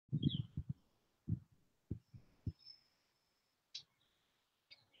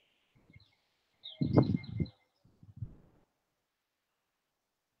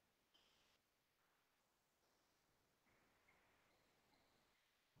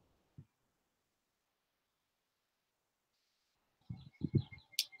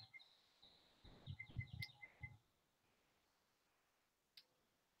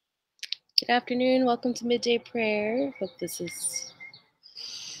afternoon. Welcome to Midday Prayer. Hope this is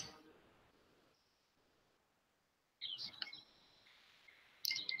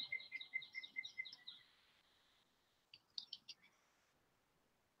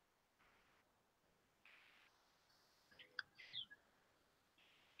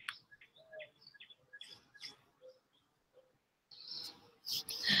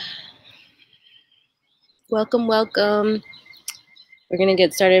welcome. We're gonna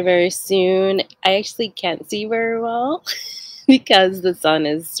get started very soon. I actually can't see very well because the sun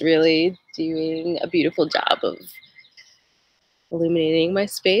is really doing a beautiful job of illuminating my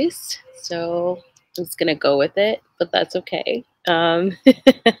space. So I'm just gonna go with it, but that's okay. Hi,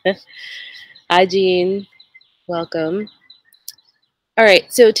 Jean. Welcome. All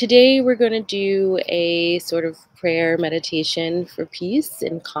right, so today we're going to do a sort of prayer meditation for peace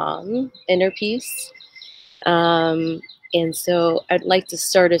and calm, inner peace. Um, and so I'd like to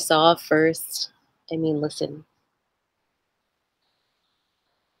start us off first. Listen,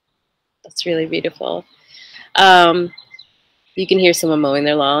 that's really beautiful. Um, you can hear someone mowing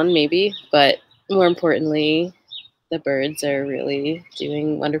their lawn, maybe, but more importantly, the birds are really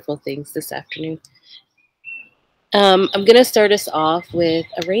doing wonderful things this afternoon. I'm going to start us off with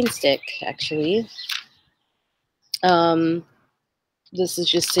a rain stick, actually. This is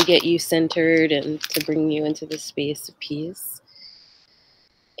just to get you centered and to bring you into the space of peace.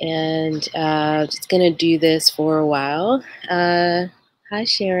 And just going to do this for a while. Hi,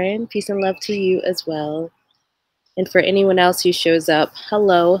 Sharon. Peace and love to you as well. And for anyone else who shows up,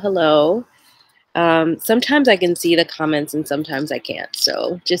 hello, hello. Sometimes I can see the comments and sometimes I can't.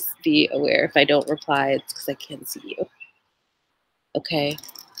 So just be aware if I don't reply, it's because I can't see you. Okay,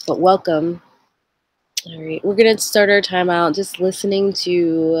 but welcome. All right, we're going to start our time out just listening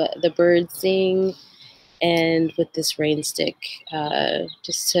to the birds sing and with this rain stick,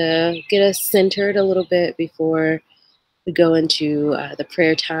 just to get us centered a little bit before we go into the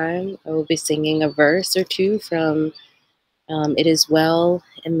prayer time. I will be singing a verse or two from It Is Well,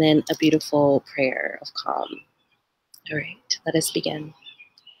 and then a beautiful prayer of calm. All right, let us begin.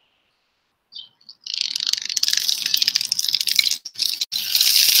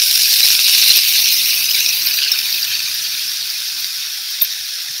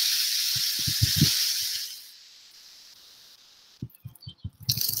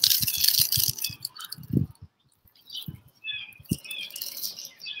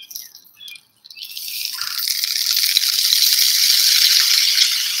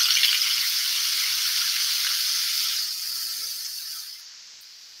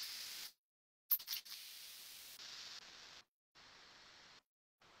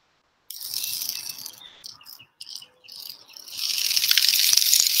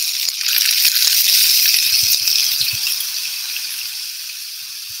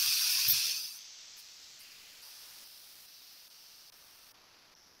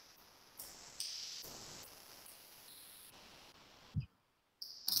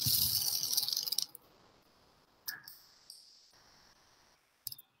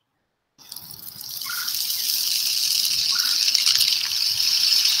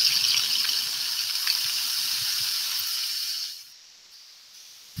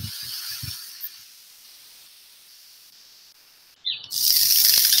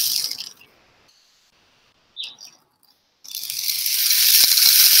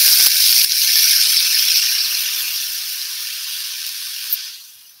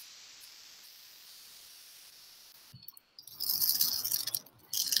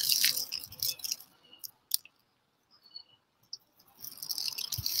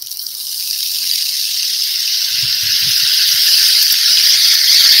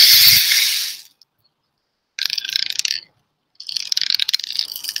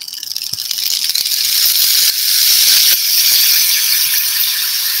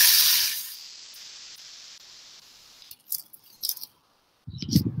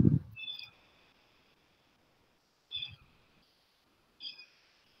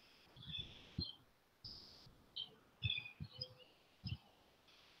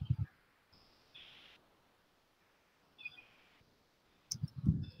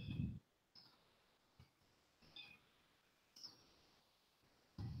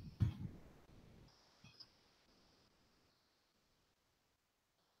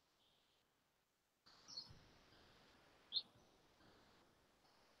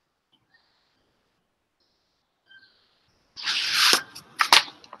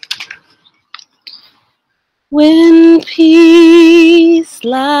 When peace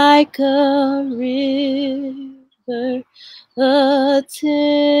like a river attendeth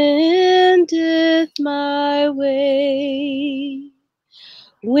my way,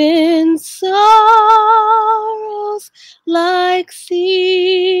 When sorrows like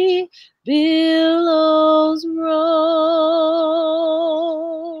sea billows roll,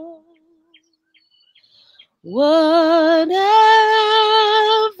 whatever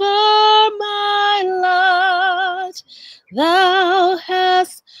my lot, thou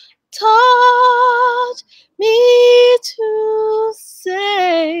hast taught me to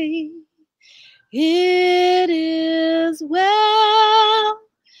say, it is well,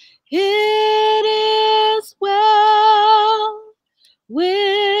 it is well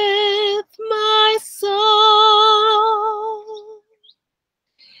with my soul.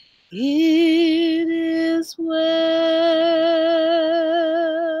 It is well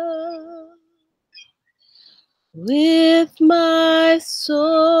with my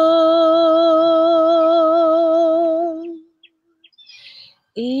soul.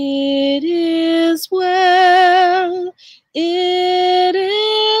 It is well, it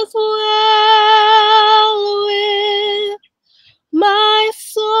is well with my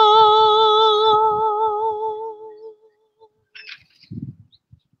soul.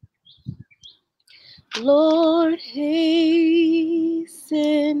 Lord, hasten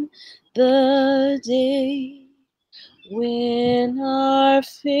the day when our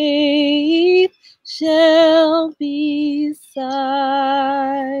faith shall be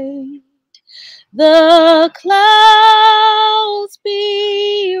sight. The clouds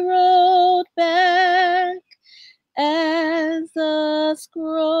be rolled back as a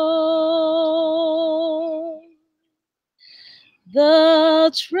scroll.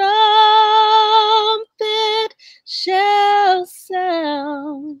 The trumpet shall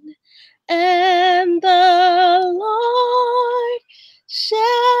sound, and the Lord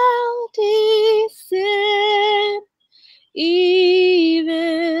shall descend.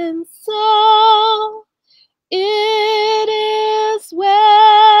 Even so, it is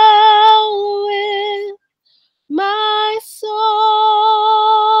well with my soul.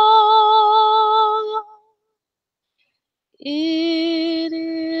 It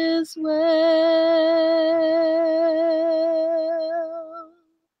is well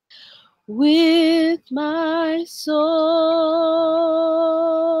with my soul.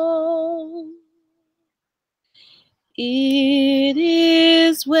 It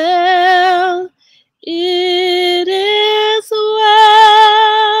is well, it is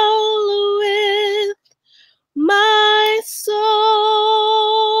well with my soul.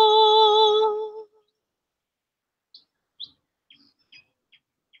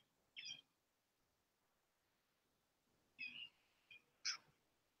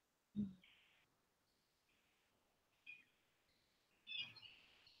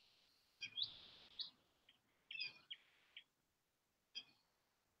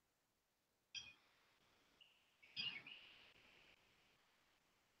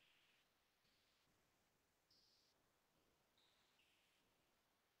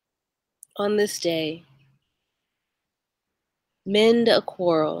 On this day, mend a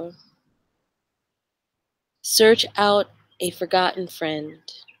quarrel, search out a forgotten friend,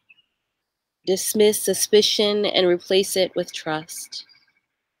 dismiss suspicion and replace it with trust.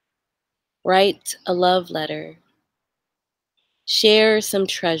 Write a love letter, share some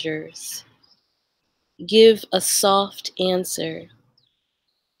treasures, give a soft answer,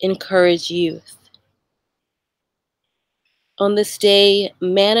 encourage youth. On this day,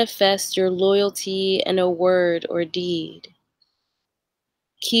 manifest your loyalty in a word or deed.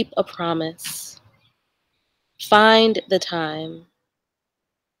 Keep a promise. Find the time.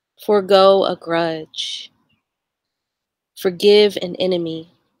 Forgo a grudge. Forgive an enemy.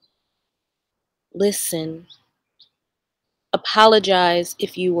 Listen. Apologize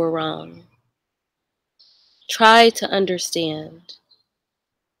if you were wrong. Try to understand.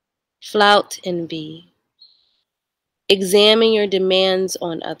 Flout envy. Examine your demands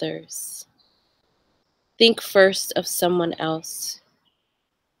on others. Think first of someone else.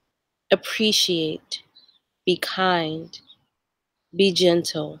 Appreciate. Be kind. Be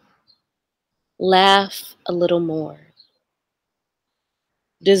gentle. Laugh a little more.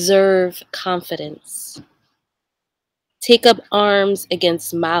 Deserve confidence. Take up arms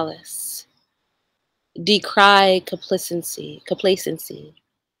against malice. Decry complacency.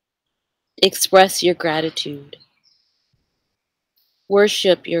 Express your gratitude.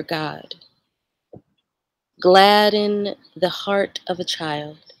 Worship your God. Gladden the heart of a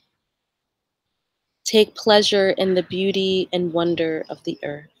child. Take pleasure in the beauty and wonder of the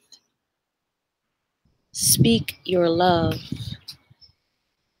earth. Speak your love.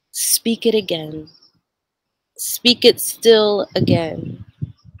 Speak it again. Speak it still again.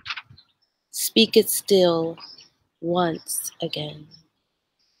 Speak it still once again.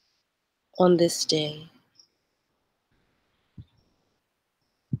 on this day.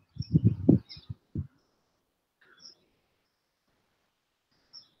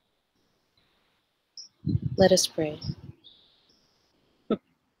 Let us pray.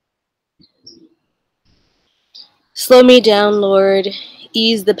 Slow me down, Lord.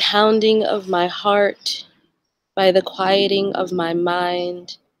 Ease the pounding of my heart by the quieting of my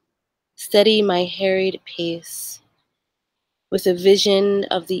mind. Steady my harried pace with a vision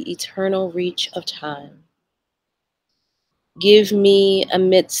of the eternal reach of time. Give me,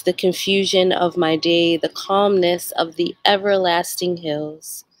 amidst the confusion of my day, the calmness of the everlasting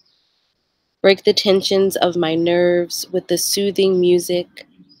hills. Break the tensions of my nerves with the soothing music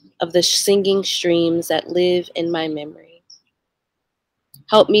of the singing streams that live in my memory.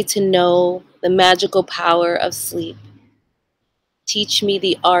 Help me to know the magical power of sleep. Teach me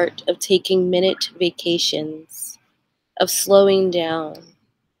the art of taking minute vacations, of slowing down,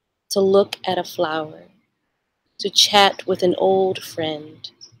 to look at a flower, to chat with an old friend,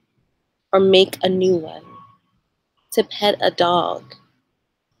 or make a new one, to pet a dog,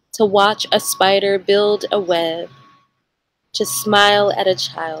 to watch a spider build a web, to smile at a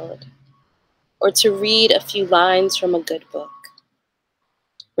child, or to read a few lines from a good book.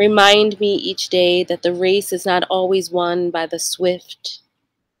 Remind me each day that the race is not always won by the swift,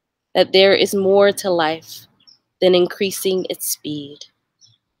 that there is more to life than increasing its speed.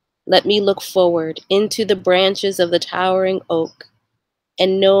 Let me look forward into the branches of the towering oak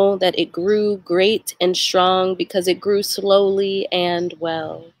and know that it grew great and strong because it grew slowly and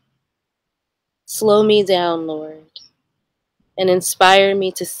well. Slow me down, Lord, and inspire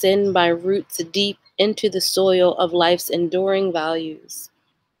me to send my roots deep into the soil of life's enduring values,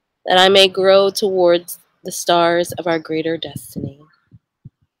 that I may grow towards the stars of our greater destiny.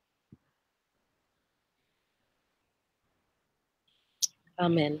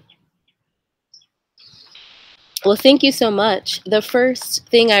 Amen. Well, thank you so much. The first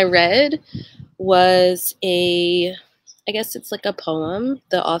thing I read was I guess it's like a poem.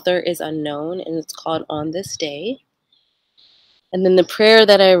 The author is unknown and it's called On This Day. And then the prayer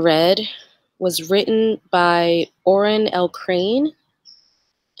that I read was written by Oren L. Crane.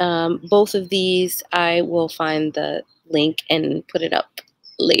 Both of these, I will find the link and put it up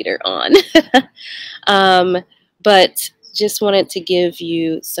later on. But just wanted to give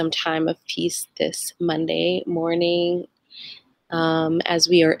you some time of peace this Monday morning as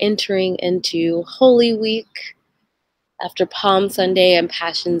we are entering into Holy Week. After Palm Sunday and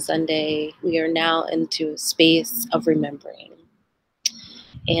Passion Sunday, we are now into a space of remembering.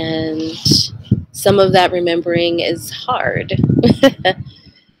 And some of that remembering is hard.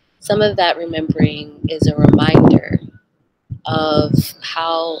 Some of that remembering is a reminder of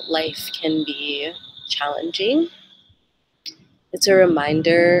how life can be challenging. It's a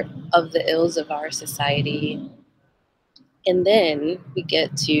reminder of the ills of our society. And then we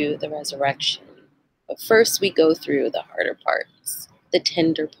get to the resurrection. But first, we go through the harder parts, the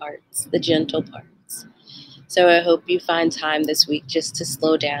tender parts, the gentle parts. So I hope you find time this week just to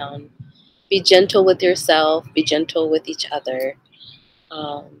slow down, be gentle with yourself, be gentle with each other,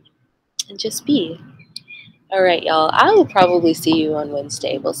 and just be. All right, y'all. I will probably see you on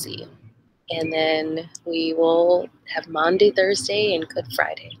Wednesday. We'll see. And then we will have Monday, Thursday, and Good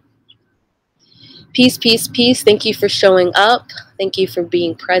Friday. Peace, peace, peace. Thank you for showing up. Thank you for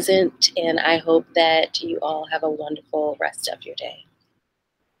being present. And I hope that you all have a wonderful rest of your day.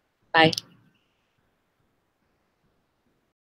 Bye.